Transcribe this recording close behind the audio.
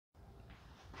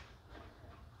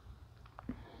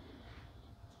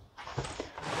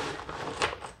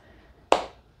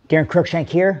Darren Crookshank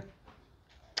here,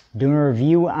 doing a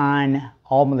review on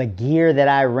all of the gear that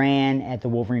I ran at the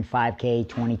wolverine5k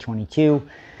 2022.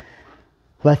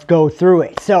 Let's go through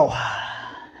it. So,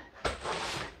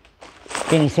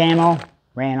 Finis ammo,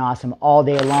 ran awesome all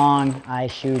day long. I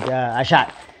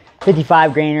shot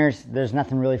 55 grainers. There's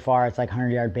nothing really far. It's like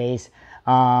 100-yard base.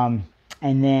 And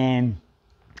then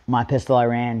my pistol, I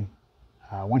ran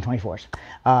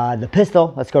 124s. The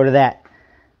pistol, let's go to that.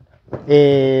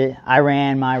 I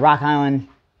ran my Rock Island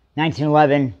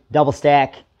 1911 double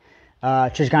stack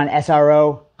Trijicon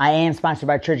SRO. I am sponsored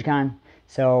by Trijicon,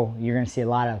 so you're going to see a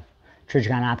lot of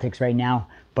Trijicon optics right now.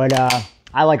 But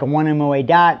I like a 1 MOA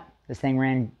dot. This thing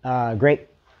ran great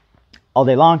all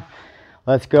day long.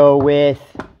 Let's go with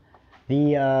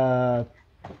the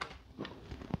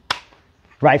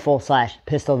rifle slash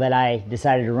pistol that I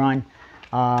decided to run.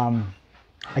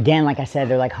 Again, like I said,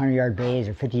 they're like 100-yard bays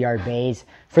or 50-yard bays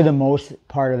for the most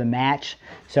part of the match.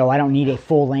 So I don't need a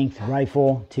full-length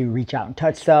rifle to reach out and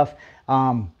touch stuff,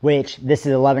 which this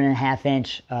is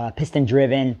 11.5-inch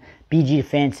piston-driven BG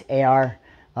Defense AR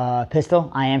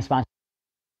pistol. I am sponsored.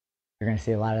 You're going to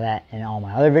see a lot of that in all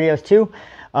my other videos too.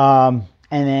 And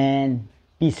then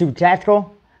be super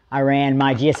tactical. I ran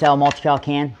my GSL multi-cal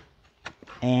can.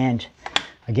 And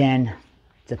again,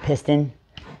 it's a piston.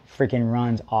 Freaking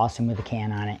runs awesome with a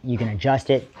can on it. You can adjust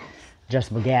it,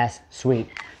 adjustable gas, sweet.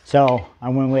 So I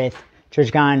went with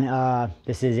Trijicon.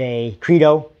 This is a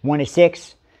Credo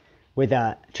 1-6 with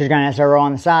a Trijicon SRO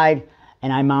on the side,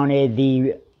 and I mounted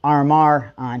the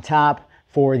RMR on top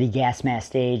for the gas mask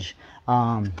stage.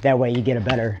 That way you get a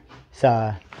better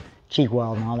cheek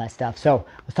weld and all that stuff. So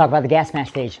let's talk about the gas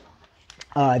mask stage.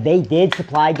 They did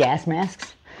supply gas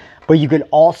masks, but you could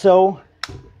also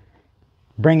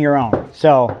bring your own.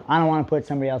 So I don't want to put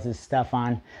somebody else's stuff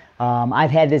on.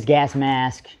 I've had this gas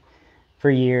mask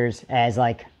for years as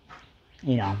like,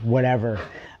 you know, whatever.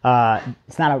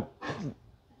 It's not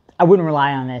I wouldn't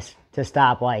rely on this to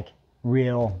stop like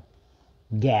real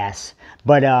gas,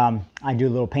 but I do a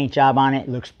little paint job on it. It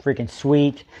looks freaking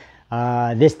sweet.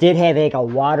 This did have like a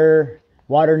water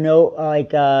note,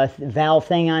 like valve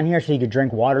thing on here, so you could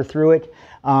drink water through it.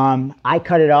 I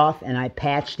cut it off and I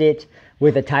patched it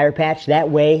with a tire patch.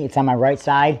 That way, it's on my right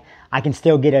side. I can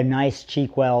still get a nice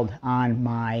cheek weld on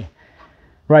my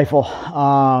rifle.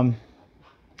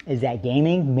 Is that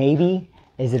gaming? Maybe.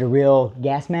 Is it a real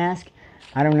gas mask?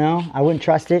 I don't know. I wouldn't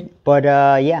trust it. But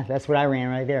yeah, that's what I ran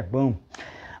right there. Boom.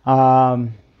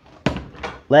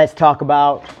 Let's talk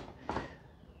about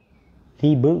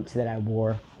the boots that I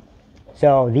wore.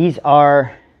 So these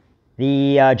are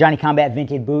the Johnny Combat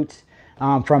Vintage boots.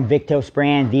 From Victos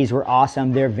brand. These were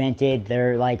awesome. They're vented.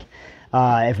 They're like,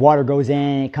 if water goes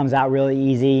in, it comes out really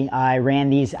easy. I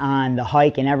ran these on the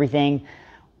hike and everything.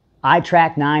 I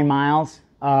tracked 9 miles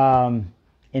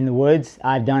in the woods.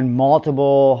 I've done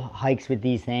multiple hikes with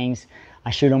these things. I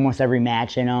shoot almost every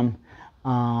match in them.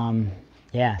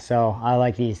 Yeah, so I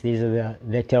like these. These are the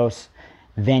Victos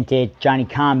vented Johnny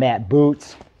Combat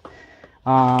boots.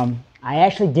 I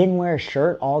actually didn't wear a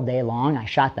shirt all day long. I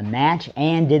shot the match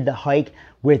and did the hike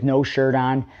with no shirt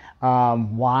on.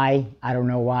 Why? I don't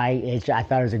know why. I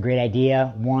thought it was a great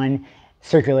idea. One,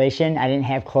 circulation. I didn't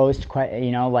have clothes to quite,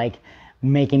 you know, like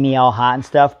making me all hot and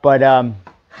stuff. But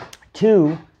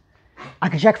two, I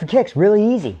could check for ticks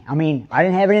really easy. I mean, I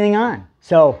didn't have anything on.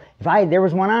 So if there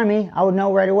was one on me, I would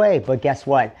know right away. But guess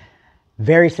what?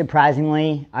 Very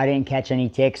surprisingly, I didn't catch any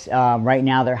ticks. Right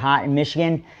now, they're hot in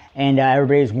Michigan. And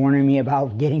everybody's warning me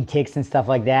about getting ticks and stuff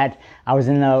like that. I was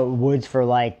in the woods for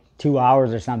like 2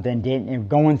 hours or something,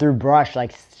 going through brush,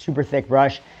 like super thick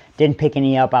brush, didn't pick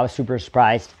any up. I was super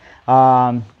surprised.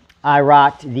 I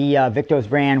rocked the Victos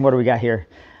brand. What do we got here?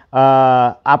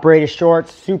 Operator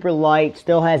shorts, super light,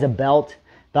 still has a belt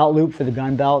loop for the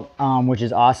gun belt, which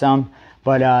is awesome.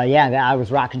 But yeah, I was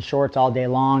rocking shorts all day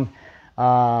long.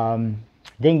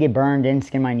 Didn't get burned, didn't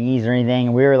skin my knees or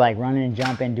anything. We were like running and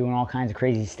jumping, doing all kinds of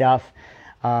crazy stuff.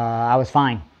 I was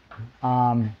fine.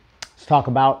 Let's talk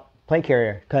about plate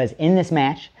carrier, because in this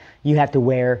match, you have to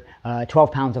wear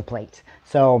 12 pounds of plates.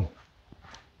 So,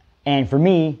 and for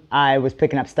me, I was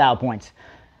picking up style points.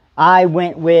 I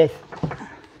went with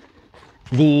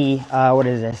the, what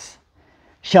is this?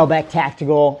 Shellback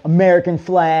Tactical American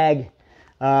flag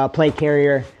plate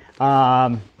carrier.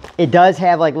 It does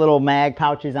have like little mag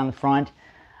pouches on the front.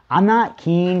 I'm not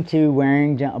keen to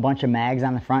wearing a bunch of mags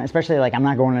on the front, especially like I'm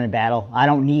not going into battle. I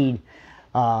don't need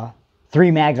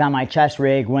 3 mags on my chest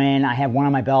rig when I have one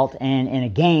on my belt, and in a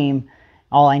game,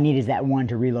 all I need is that one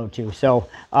to reload to. So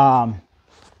I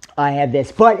have this.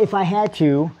 But if I had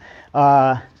to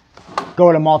go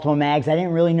go to multiple mags. I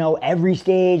didn't really know every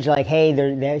stage, like,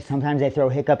 hey, sometimes they throw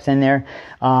hiccups in there.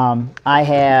 I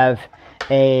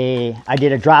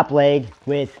did a drop leg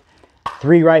with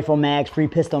 3 rifle mags, 3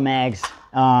 pistol mags,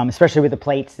 especially with the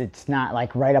plates. It's not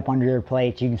like right up under your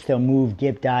plates. You can still move,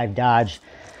 dip, dive, dodge,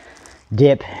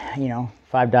 dip, you know,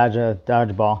 5 dodge a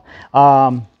dodgeball.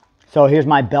 So here's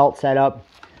my belt setup.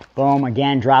 Boom,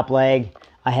 again, drop leg.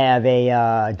 I have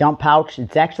a dump pouch.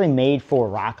 It's actually made for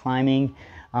rock climbing.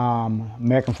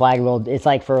 American flag, it's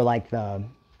like for like the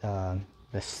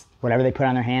whatever they put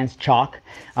on their hands, chalk.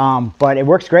 But it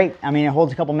works great. I mean, it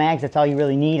holds a couple mags. That's all you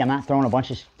really need. I'm not throwing a bunch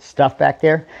of stuff back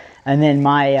there. And then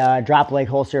my drop leg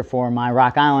holster for my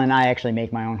Rock Island, I actually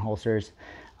make my own holsters.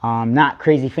 Not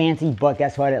crazy fancy, but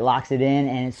guess what? It locks it in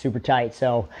and it's super tight.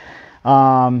 So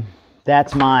that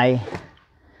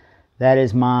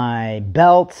is my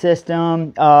belt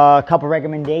system. A couple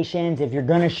recommendations. If you're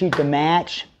gonna shoot the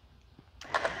match,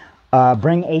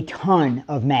 bring a ton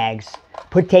of mags.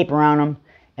 Put tape around them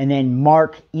and then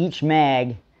mark each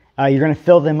mag. You're gonna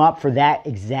fill them up for that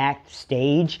exact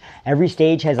stage. Every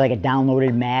stage has like a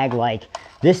downloaded mag, like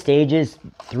this stage is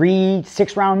 3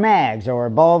 6-round mags or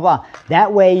blah, blah, blah.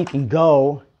 That way you can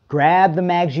go grab the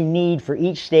mags you need for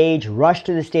each stage, rush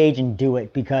to the stage and do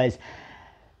it, because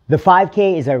the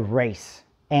 5K is a race.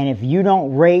 And if you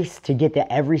don't race to get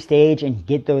to every stage and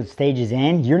get those stages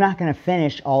in, you're not gonna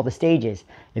finish all the stages.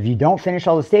 If you don't finish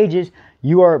all the stages,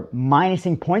 you are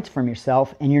minusing points from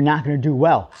yourself and you're not gonna do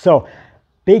well. So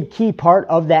big key part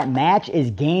of that match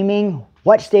is gaming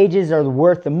what stages are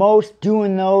worth the most,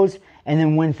 doing those, and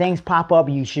then when things pop up,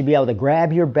 you should be able to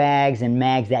grab your bags and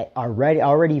mags that are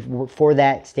already for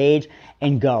that stage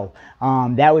and go.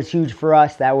 That was huge for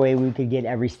us. That way we could get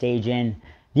every stage in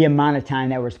the amount of time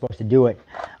that we're supposed to do it.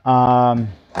 All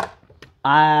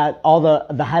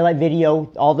the highlight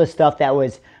video, all the stuff that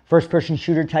was first-person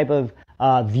shooter type of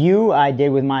view, I did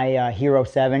with my Hero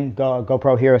 7,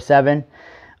 GoPro Hero 7.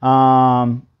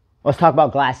 Let's talk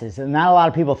about glasses. Not a lot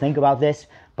of people think about this,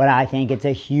 but I think it's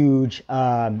a huge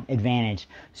advantage.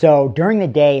 So during the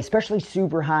day, especially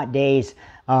super hot days,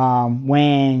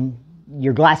 when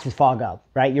your glasses fog up,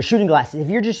 right? You're shooting glasses. If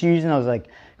you're just using those like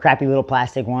crappy little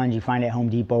plastic ones you find at Home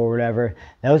Depot or whatever,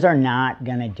 those are not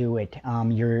gonna do it.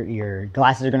 Your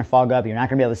glasses are gonna fog up. You're not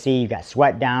gonna be able to see. You got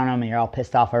sweat down them and you're all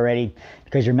pissed off already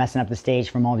because you're messing up the stage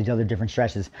from all these other different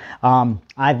stresses.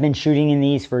 I've been shooting in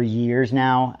these for years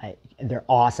now. They're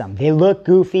awesome. They look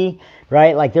goofy,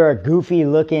 right? Like they're a goofy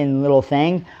looking little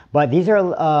thing, but these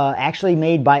are actually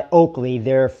made by Oakley.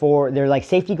 They're like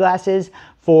safety glasses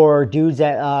for dudes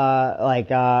that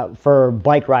for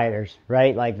bike riders,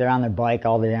 right? Like they're on their bike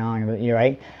all the day long,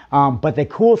 right? But the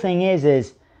cool thing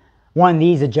is one,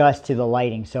 these adjust to the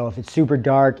lighting. So if it's super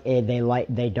dark,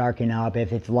 they darken up.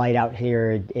 If it's light out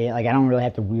here, like I don't really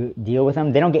have to deal with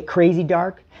them. They don't get crazy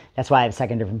dark. That's why I have a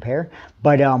second different pair.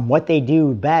 But what they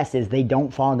do best is they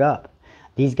don't fog up.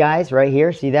 These guys right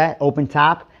here, see that? Open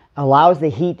top allows the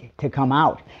heat to come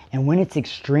out. And when it's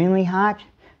extremely hot,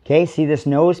 okay, see this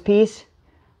nose piece?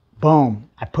 Boom,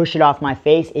 I push it off my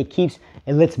face. It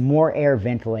lets more air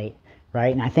ventilate,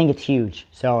 right? And I think it's huge.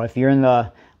 So if you're in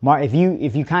the,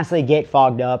 if you constantly get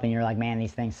fogged up and you're like, man,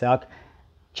 these things suck,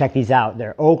 check these out.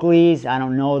 They're Oakley's. I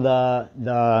don't know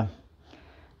the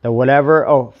whatever.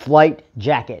 Oh, flight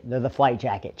jacket. They're the flight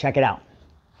jacket. Check it out.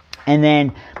 And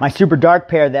then my super dark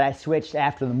pair that I switched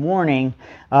after the morning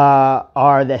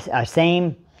are the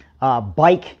same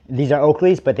bike. These are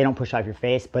Oakley's, but they don't push off your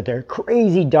face, but they're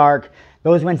crazy dark.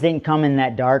 Those ones didn't come in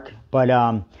that dark, but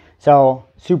so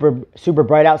super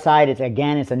bright outside.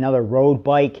 It's another road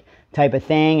bike type of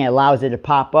thing. It allows it to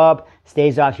pop up,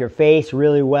 stays off your face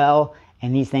really well,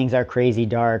 and these things are crazy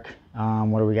dark.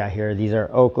 What do we got here? These are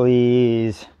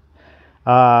Oakley's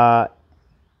encoder.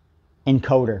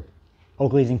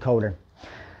 Oakley's encoder.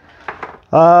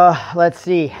 Let's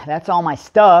see. That's all my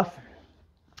stuff.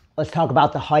 Let's talk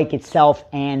about the hike itself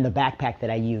and the backpack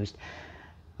that I used.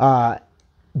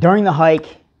 During the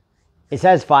hike, it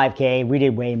says 5K. We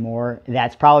did way more.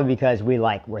 That's probably because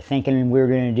we're thinking we were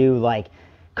going to do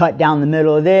cut down the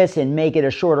middle of this and make it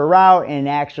a shorter route, and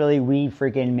actually we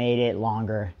freaking made it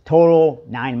longer. Total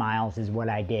 9 miles is what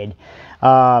I did.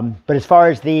 But as far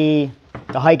as the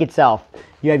hike itself,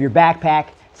 you have your backpack.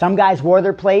 Some guys wore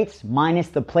their plates minus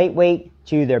the plate weight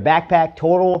to their backpack.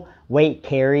 Total weight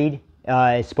carried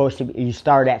is supposed to be, you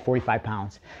start at 45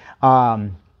 pounds.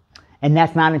 And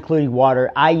that's not including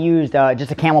water. I used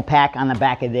just a camel pack on the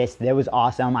back of this. That was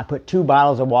awesome. I put 2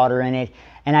 bottles of water in it,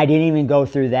 and I didn't even go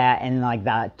through that in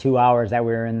the 2 hours that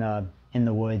we were in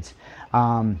the woods,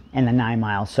 in the 9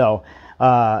 miles. So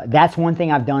That's one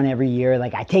thing I've done every year.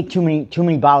 Like I take too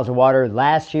many bottles of water.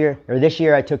 Last year or this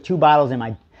year, I took 2 bottles in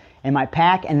my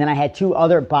pack, and then I had 2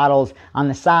 other bottles on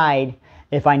the side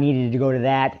if I needed to go to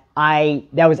that.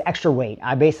 That was extra weight.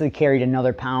 I basically carried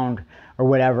another pound or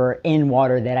whatever in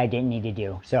water that I didn't need to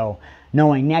do. So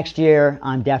knowing next year,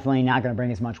 I'm definitely not going to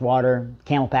bring as much water.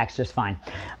 Camel Pack's just fine.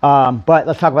 But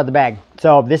let's talk about the bag.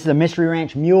 So this is a Mystery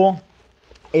Ranch Mule.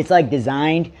 It's like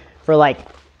designed for like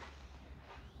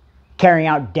carrying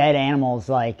out dead animals,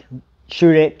 like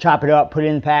shoot it, chop it up, put it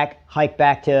in the pack, hike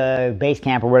back to base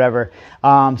camp or whatever.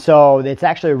 So it's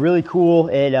actually really cool.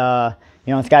 It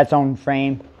it's got its own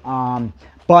frame.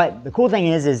 But the cool thing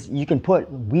is you can put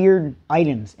weird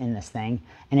items in this thing,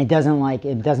 and it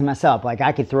doesn't mess up. Like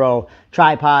I could throw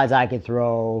tripods, I could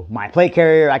throw my plate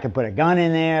carrier, I could put a gun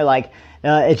in there. Like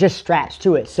it just straps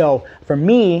to it. So for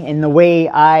me, and the way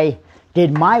I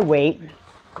did my weight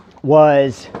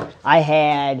was I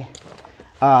had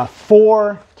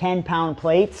 4 10-pound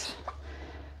plates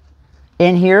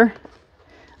in here,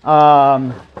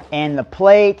 and the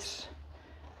plates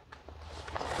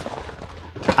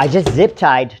I just zip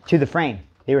tied to the frame.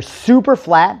 They were super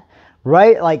flat,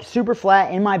 right? Like super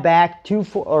flat in my back, 4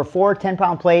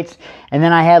 10-pound plates. And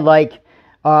then I had like,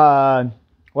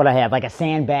 like a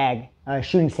sandbag, a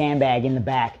shooting sandbag in the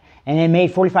back. And it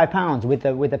made 45 pounds with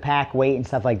the pack weight and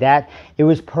stuff like that. It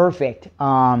was perfect.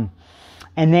 And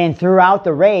then throughout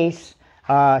the race,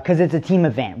 because it's a team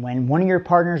event, when one of your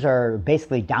partners are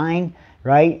basically dying,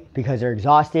 right, because they're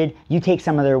exhausted, you take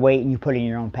some of their weight and you put it in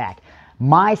your own pack.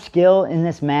 My skill in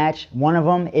this match, one of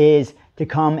them is to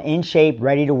come in shape,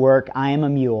 ready to work. I am a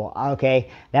mule, okay?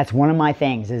 That's one of my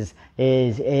things, is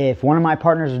if one of my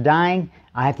partners are dying,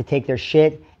 I have to take their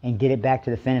shit and get it back to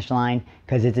the finish line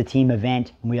because it's a team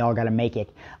event and we all got to make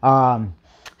it.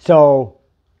 So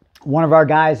one of our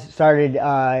guys started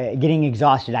getting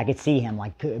exhausted. I could see him,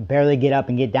 like, barely get up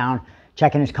and get down,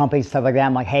 checking his company, stuff like that.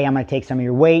 I'm like, hey, I'm going to take some of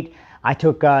your weight. I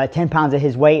took 10 pounds of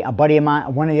his weight. A buddy of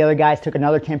mine, one of the other guys, took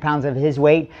another 10 pounds of his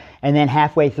weight. And then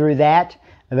halfway through that,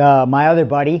 my other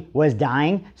buddy was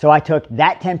dying. So I took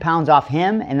that 10 pounds off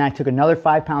him, and I took another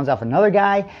 5 pounds off another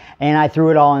guy, and I threw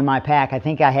it all in my pack. I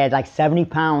think I had like 70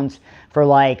 pounds for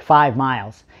like 5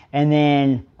 miles. And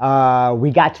then we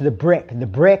got to the brick. The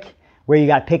brick, where you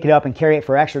got to pick it up and carry it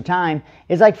for extra time,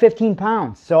 is like 15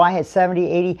 pounds. So I had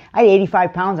 70, 80, I had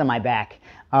 85 pounds on my back.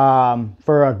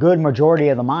 For a good majority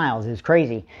of the miles. It was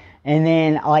crazy. And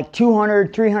then like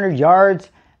 200, 300 yards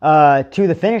to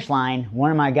the finish line,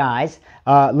 one of my guys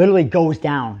literally goes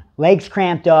down. Legs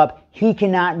cramped up. He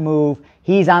cannot move.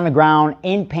 He's on the ground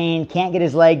in pain. Can't get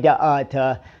his leg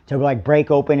to like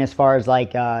break open as far as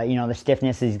like, the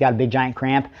stiffness. He's got a big giant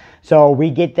cramp. So we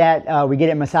get that, we get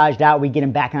it massaged out. We get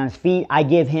him back on his feet. I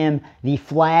give him the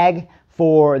flag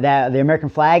for the American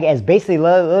flag as basically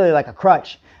literally like a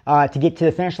crutch. To get to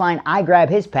the finish line. I grab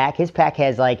his pack. His pack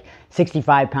has like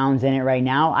 65 pounds in it right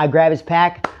now. I grab his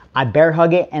pack, I bear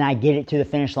hug it, and I get it to the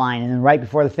finish line. And then right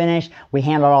before the finish, we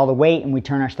handle all the weight and we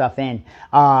turn our stuff in.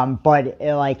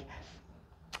 Like,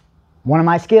 one of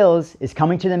my skills is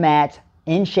coming to the mat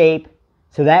in shape,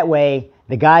 so that way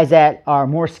the guys that are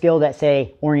more skilled at,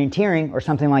 say, orienteering or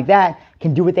something like that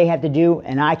can do what they have to do,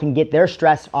 and I can get their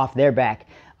stress off their back.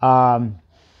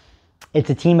 It's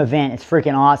a team event. It's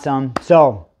freaking awesome.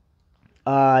 So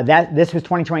this was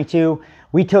 2022.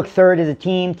 We took 3rd as a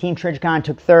team. Team Trijicon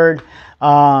took 3rd.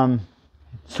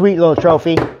 Sweet little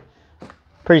trophy.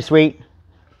 Pretty sweet.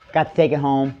 Got to take it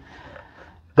home.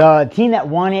 The team that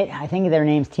won it, I think their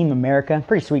name's Team America.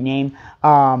 Pretty sweet name.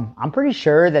 I'm pretty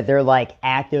sure that they're like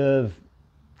active,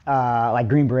 like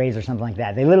Green Berets or something like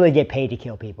that. They literally get paid to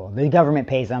kill people. The government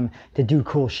pays them to do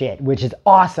cool shit, which is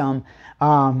awesome.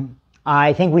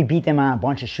 I think we beat them on a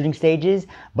bunch of shooting stages,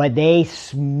 but they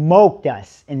smoked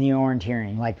us in the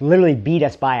orienteering, like literally beat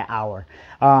us by an hour.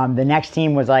 The next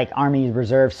team was like Army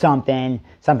Reserve, something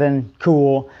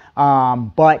cool.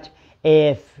 But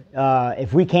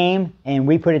if we came and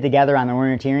we put it together on the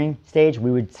orienteering stage, we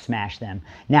would smash them.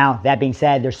 Now, that being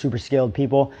said, they're super skilled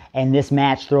people, and this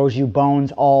match throws you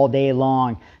bones all day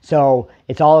long. So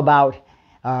it's all about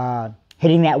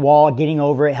hitting that wall, getting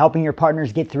over it, helping your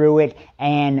partners get through it,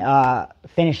 and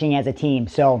finishing as a team.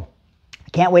 So I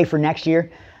can't wait for next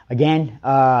year. Again,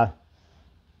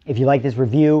 if you like this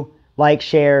review, like,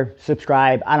 share,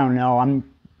 subscribe. I don't know. I'm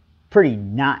pretty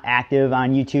not active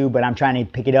on YouTube, but I'm trying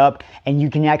to pick it up. And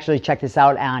you can actually check this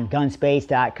out on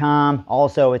gunspace.com.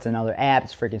 Also, it's another app.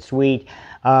 It's freaking sweet.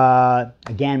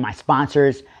 Again, my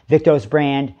sponsors, Victos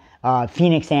Brand,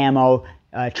 Phoenix Ammo,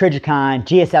 Trijicon,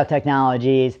 GSL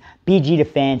Technologies, BG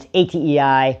Defense,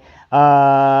 ATEI.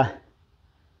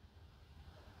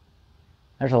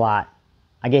 There's a lot.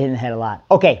 I get hit in the head a lot.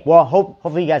 Okay, well,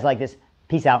 hopefully you guys like this.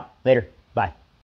 Peace out. Later. Bye.